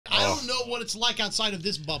don't know what it's like outside of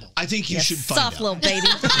this bubble. I think you should find out. Soft little baby.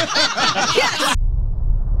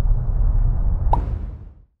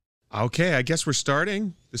 Okay, I guess we're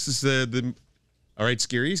starting. This is the. All right,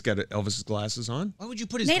 Skeery's got Elvis's glasses on. Why would you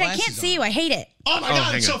put his Nate, glasses I can't see you. I hate it. Oh my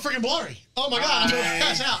God, it's so freaking blurry. Oh my God, I'm going to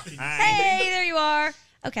pass out. Hey, there you are.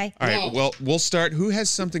 Okay. All right, well, we'll start. Who has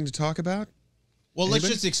something to talk about? Well, let's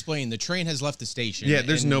just explain. The train has left the station. Yeah,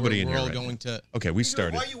 there's nobody in we're here all right going to... Okay, we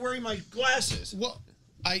started. Why are you wearing my glasses? Well,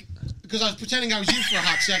 because I was pretending I was you for a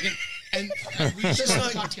hot second. And we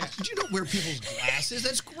started the podcast. You don't wear people's glasses.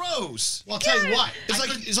 That's gross. Well, I'll tell you what.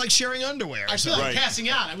 It's like sharing underwear. I feel like passing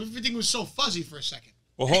out. Everything was so fuzzy for a second.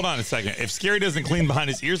 Well, hold on a second. If Skeery doesn't clean behind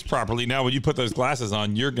his ears properly, now when you put those glasses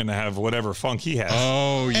on, you're going to have whatever funk he has.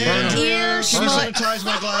 Oh, yeah. Can you sanitize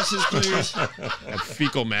my glasses, please?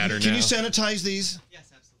 Fecal matter now. Can you sanitize these?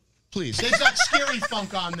 Yes, absolutely. Please. There's that scary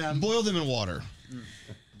funk on them. Boil them in water.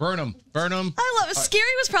 Burn them. Burn them. I love it.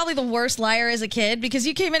 Skeery was probably the worst liar as a kid because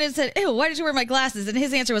you came in and said, ew, why did you wear my glasses? And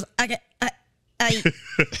his answer was, well,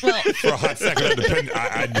 for a hot second,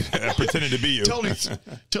 I pretended to be you. Totally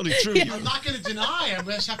true. Yeah. I'm not going to deny. I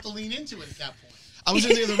just have to lean into it at that point. I was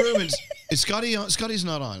in the other room, and is Scotty on? Scotty's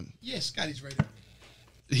not on. Yeah, Scotty's right there.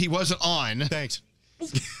 He wasn't on. Thanks.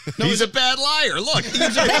 No, he's a bad liar. Look. He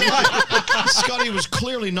was a bad liar. Scotty was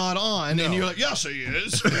clearly not on, and you're like, yes, he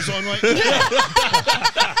is. He's on right now.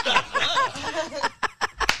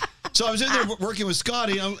 So I was in there working with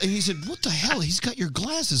Scotty, and he said, what the hell? He's got your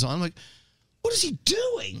glasses on. I'm like, what is he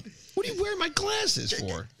doing? What are you wearing my glasses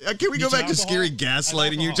for? Can we go back to Skeery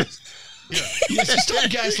gaslighting you? Yes, stop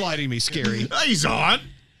gaslighting me, Skeery. He's on.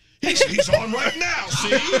 He's on right now,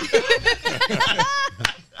 see?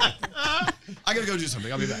 I gotta go do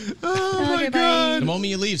something. I'll be back. Oh, my God. The moment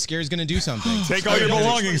you leave, Skeery's going to do something. Take all your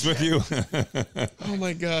belongings with you. Oh,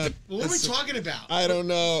 my God. What are we talking about? I don't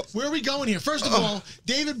know. Where are we going here? First of all,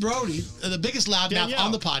 David Brody, the biggest loudmouth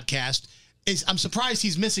on the podcast, I'm surprised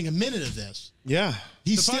he's missing a minute of this. Yeah.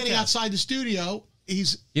 He's standing outside the studio. He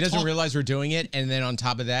doesn't realize we're doing it, and then on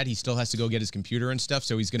top of that, he still has to go get his computer and stuff,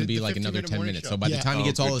 so he's going to be like another 10 minutes. So by the time he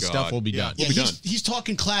gets all his stuff, we'll be done. Yeah, he's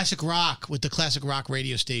talking classic rock with the classic rock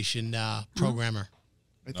radio station programmer.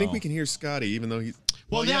 I think we can hear Scotty, even though he's...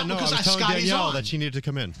 Well, yeah, no, I was telling Danielle that she needed to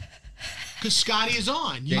come in. Because Scotty is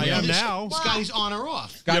on. I am now. Scotty's on or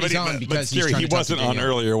off. Scotty's on because he's Skeery, he wasn't on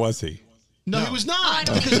earlier, was he? No, he was not.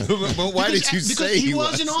 But why did you say he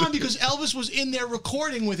wasn't on? Because Elvis was in there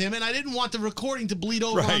recording with him, and I didn't want the recording to bleed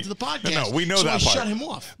over onto the podcast. No, we know so that I part. shut him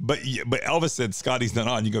off. But Elvis said Scotty's not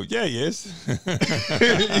on. You go, yeah, he is.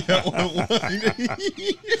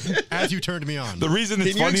 As you turned me on. The reason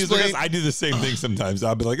it's funny is because I do the same thing sometimes.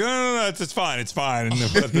 I'll be like, no, it's fine, it's fine. And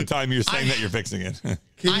at the time you're saying that you're fixing it.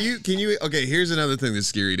 Can you? Okay, here's another thing that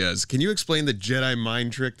Skeery does. Can you explain the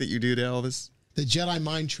Jedi-mind trick that you do to Elvis? The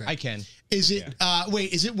Jedi-mind trick. I can. Is it?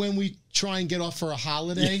 Wait, is it when we try and get off for a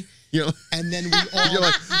holiday? Yeah. And then we all. You're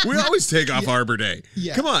like, we always take off Arbor Day.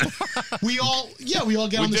 Yeah. Come on. We all get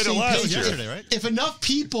on the same page. Yesterday, right? If enough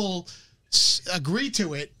people agree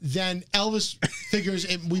to it, then Elvis figures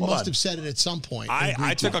we must have said it at some point.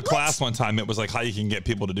 I took a class one time. It was like how you can get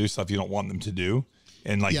people to do stuff you don't want them to do.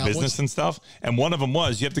 In like business and stuff. And one of them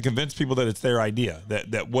was you have to convince people that it's their idea,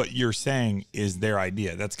 that what you're saying is their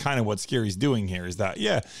idea. That's kind of what Skeery's doing here is that,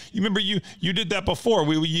 you remember you did that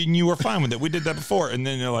before. You were fine with it. We did that before. And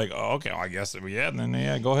then they're like, oh, okay, well, I guess, and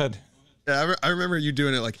then, go ahead. Yeah, I remember you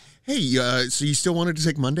doing it like, hey, so you still wanted to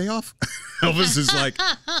take Monday off? Elvis is like,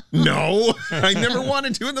 no, I never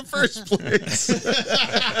wanted to in the first place.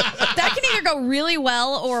 That can either go really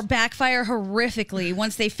well or backfire horrifically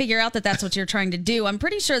once they figure out that that's what you're trying to do. I'm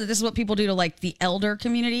pretty sure that this is what people do to like the elder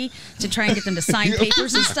community to try and get them to sign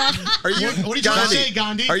papers and stuff. What are you trying to say,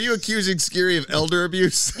 Gandhi? Are you accusing Skeery of elder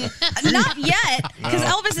abuse? Not yet, because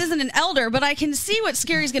Elvis isn't an elder, but I can see what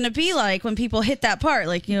Skeery's going to be like when people hit that part.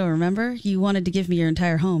 Like, remember? You wanted to give me your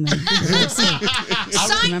entire home. And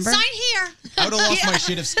sign here. I would have lost my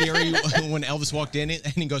shit if Skeery when Elvis walked in and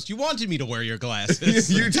he goes, you wanted me to wear your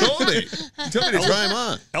glasses. You told me. You told me to try them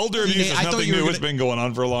on. Elder abuse is nothing new. It's been going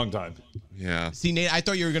on for a long time. Yeah. See, Nate, I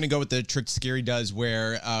thought you were going to go with the trick Skeery does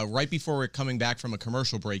where right before we're coming back from a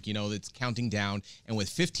commercial break, it's counting down. And with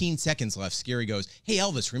 15 seconds left, Skeery goes, hey,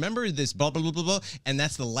 Elvis, remember this blah, blah, blah, blah, blah? And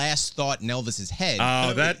that's the last thought in Elvis's head.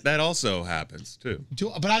 Oh, that also happens, too.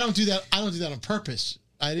 But I don't do that. I don't do that on purpose.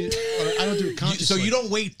 I don't do it consciously. So you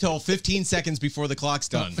don't wait till 15 seconds before the clock's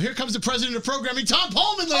done. Here comes the president of programming, Tom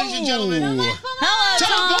Pullman, ladies and gentlemen. Hello,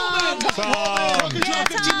 Tom Pullman. Welcome to our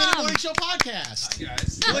 15-minute morning show podcast.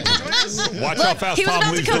 Hi, guys. Watch how fast he was Tom about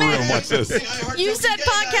to leaves the come in. room. Watch this. You said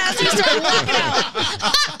podcast, you started walking out.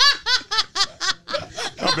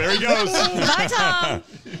 Oh, there he goes. Bye, Tom.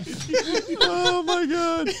 Oh my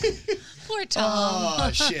God. Poor Tom.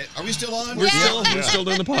 Oh shit! Are we still on? We're still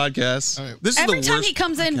doing the podcast. Right. This is Every the time worst he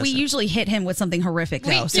comes in, we podcast usually hit him with something horrific,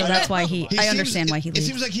 though. So that's why I understand why he leaves. It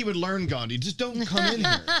seems like he would learn, Gandhi. Just don't come in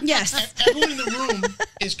here. Yes. Everyone in the room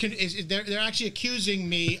is they're actually accusing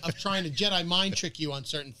me of trying to Jedi mind trick you on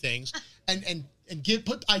certain things, and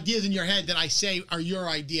put ideas in your head that I say are your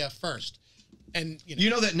idea first. And you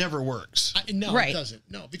know that never works. No, Right. it doesn't.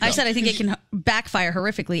 No, I said I think it can backfire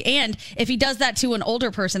horrifically. And if he does that to an older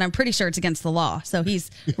person, I'm pretty sure it's against the law. So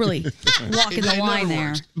he's really walking the line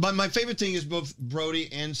there. But my favorite thing is both Brody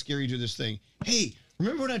and Skeery do this thing. Hey,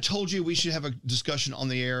 remember when I told you we should have a discussion on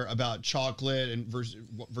the air about chocolate and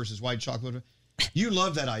versus white chocolate? You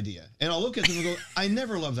love that idea. And I'll look at them and go, I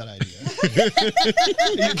never love that idea.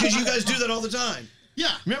 Because you guys do that all the time. Yeah.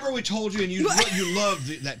 Remember we told you and you love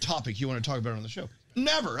that topic you want to talk about on the show.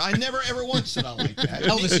 Never. I never ever once said I like that.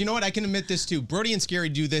 Elvis, you know what? I can admit this too. Brody and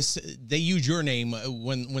Skeery do this. They use your name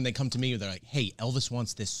when they come to me. They're like, "Hey, Elvis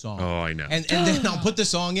wants this song." Oh, I know. And then I'll put the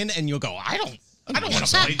song in, and you'll go, "I don't want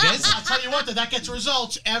to play this." I'll tell you what, that gets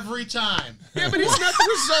results every time. Yeah, but it's not the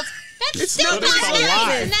result. That's still not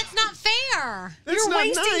nice, and that's not fair. You're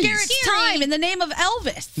wasting Garrett's time in the name of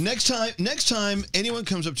Elvis. Next time anyone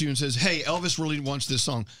comes up to you and says, "Hey, Elvis really wants this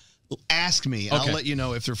song," ask me. And I'll let you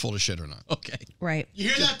know if they're full of shit or not. Okay. Right. You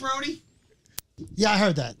hear that, Brody? Yeah, I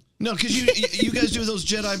heard that. No, because you guys do those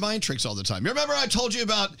Jedi mind tricks all the time. You remember I told you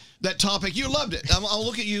about that topic? You loved it. I'll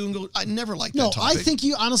look at you and go, I never liked that topic. No, I think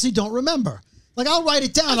you honestly don't remember. Like, I'll write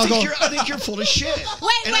it down. I think you're full of shit.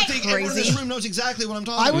 Wait, I think everyone in this room knows exactly what I'm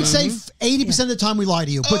talking about. I would say 80% of the time we lie to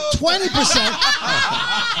you, but 20%,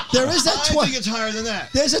 there is that 20%. I think it's higher than that.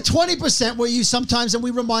 There's a 20% where you sometimes, and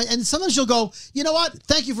we remind, and sometimes you'll go, you know what?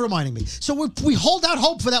 Thank you for reminding me. So we hold out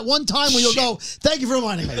hope for that one time where you'll go, thank you for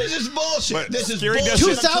reminding me. This is bullshit. But This is Skeery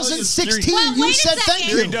bullshit. does it- 2016, Well, you wait a said second. thank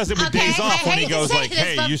you. Skeery does it with days off when he goes say like, this,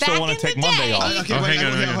 "Hey, but you still back want in to take the Monday day- off?" Okay,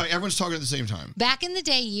 hang on. Everyone's talking at the same time. Back in the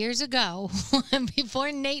day, years ago,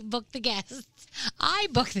 before Nate booked the guests, I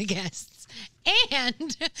booked the guests.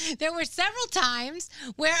 And there were several times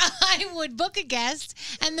where I would book a guest,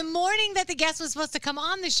 and the morning that the guest was supposed to come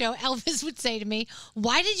on the show, Elvis would say to me,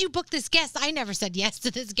 "Why did you book this guest? I never said yes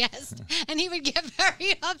to this guest." And he would get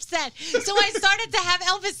very upset. So I started to have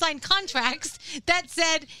Elvis sign contracts that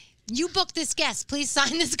said, "You booked this guest. Please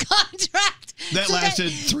sign this contract." That So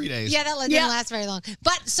lasted 3 days. Yeah, that didn't last very long.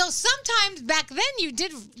 But so sometimes back then you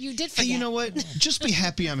did forget. Hey, you know what? Just be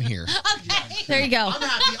happy I'm here. Okay. There you go. I'm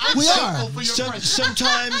happy. I'm We thankful are. for your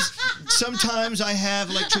presence. Sometimes I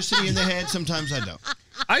have electricity in the head. Sometimes I don't.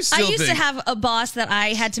 I used to have a boss that I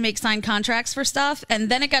had to make sign contracts for stuff, and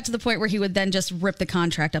then it got to the point where he would then just rip the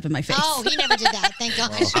contract up in my face. Oh, he never did that. Thank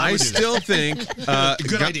God. I still think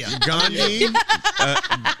Good idea.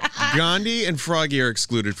 Gandhi and Froggy are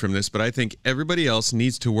excluded from this, but I think everybody else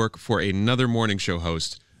needs to work for another morning show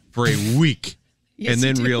host for a week Yes, and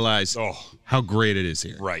then you do. realize how great it is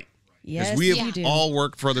here. Right. Yes, We you have do. all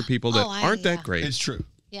worked for other people that aren't that great. It's true.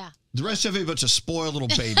 Yeah. The rest of you, but to spoil little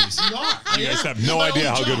babies. You are. You guys have no idea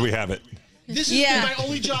how good we have it. This is my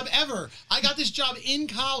only job ever. I got this job in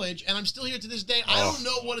college, and I'm still here to this day. I don't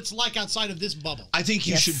know what it's like outside of this bubble. I think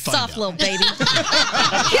you should find Soft out. little baby.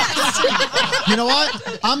 You know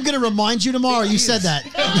what? I'm going to remind you tomorrow you said that.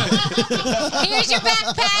 Here's your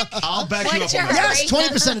backpack. I'll back you up What's on your that. Yes,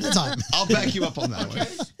 20% of the time. I'll back you up on that one.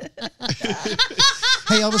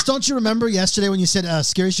 Hey, Elvis, don't you remember yesterday when you said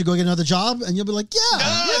Skeery should go get another job? And you'll be like, yeah.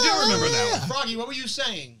 I do remember that one. Froggy, what were you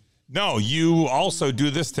saying? No, you also do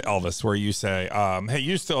this to Elvis where you say, "Hey,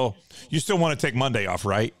 you still want to take Monday off,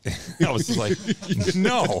 right?" Elvis is like,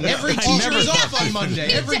 "No, Every teacher's off on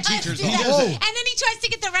Monday. Every teacher's off. And then he tries to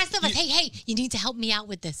get the rest of us. Hey, you need to help me out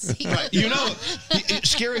with this. Right. You know,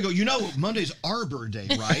 Skeery go, Monday's Arbor Day,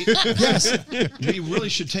 right? Yes. We really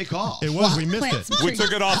should take off. It was. We missed it. We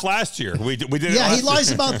took it off last year. We did it Yeah, last he lies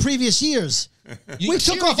year. about previous years. We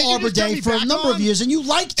took Skeery, off did you Arbor just turn Day me for a back number of on? years, and you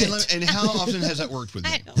liked it. And how often has that worked with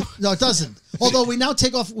you? No, it doesn't. Although we now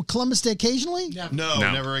take off Columbus Day occasionally. No,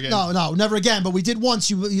 never again. No, never again. But we did once.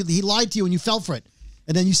 He lied to you, and you fell for it.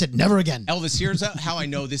 And then you said, never again. Elvis, here's how I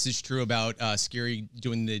know this is true about Skeery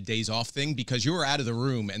doing the days off thing, because you were out of the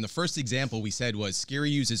room, and the first example we said was Skeery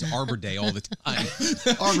uses Arbor Day all the time.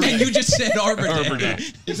 Arbor Day. And you just said Arbor Day.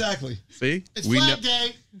 Exactly. See? It's Flag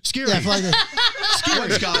Day. Skeery. Yeah, Flag Day.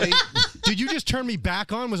 Skeery, Scotty. Did you just turn me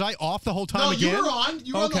back on? Was I off the whole time No, again? you were on.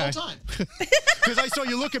 You were on the whole time. Because I saw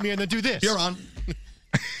you look at me and then do this. You're on.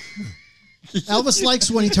 Elvis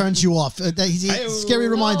likes when he turns you off. Skeery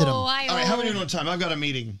reminded him. All right, how are we doing on time? I've got a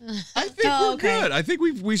meeting. I think we're good. I think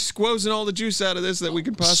we've squozing all the juice out of this that we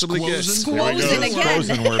can possibly get. Squozing again.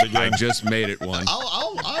 Squozing word again. I just made it one.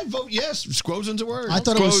 I vote yes. Squozin's a word. I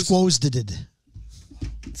thought it was squozed.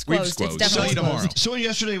 Squozed. It's definitely tomorrow. squozed.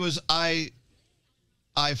 Yesterday was I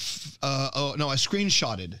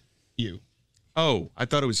screenshotted you. Oh, I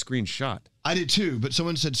thought it was screenshot. I did too, but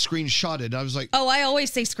someone said screenshotted. I was like, Oh, I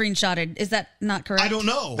always say screenshotted. Is that not correct? I don't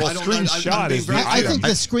know. Well, I don't screenshot is the I think the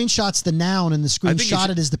screenshot's the noun and the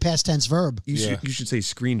screenshotted is the past tense verb. You should say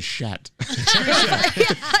screenshot.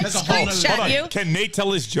 That's a whole nother. Screenshot you. Can Nate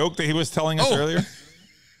tell his joke that he was telling us earlier?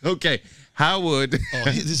 Okay. How would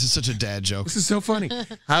this is such a dad joke. This is so funny.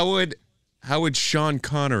 How would Sean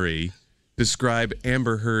Connery describe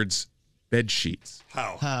Amber Heard's bed sheets?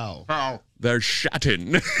 How? They're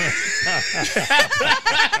shotting. It's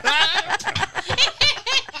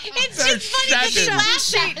just funny that he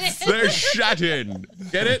laughed at it. They're shotting.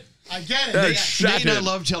 Get it? I get it. They're Nate and I shotting.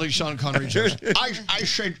 love telling Sean Connery jokes. I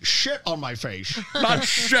said shit on my face. Not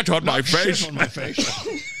shit on my face. Shit on my face.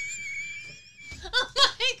 Oh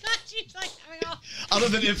my God, she's like, Other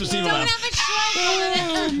than emphysema don't laugh. have a shrug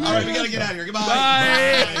on it. All right, we got to get out of here. Goodbye.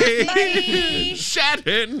 Bye.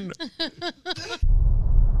 Shotting.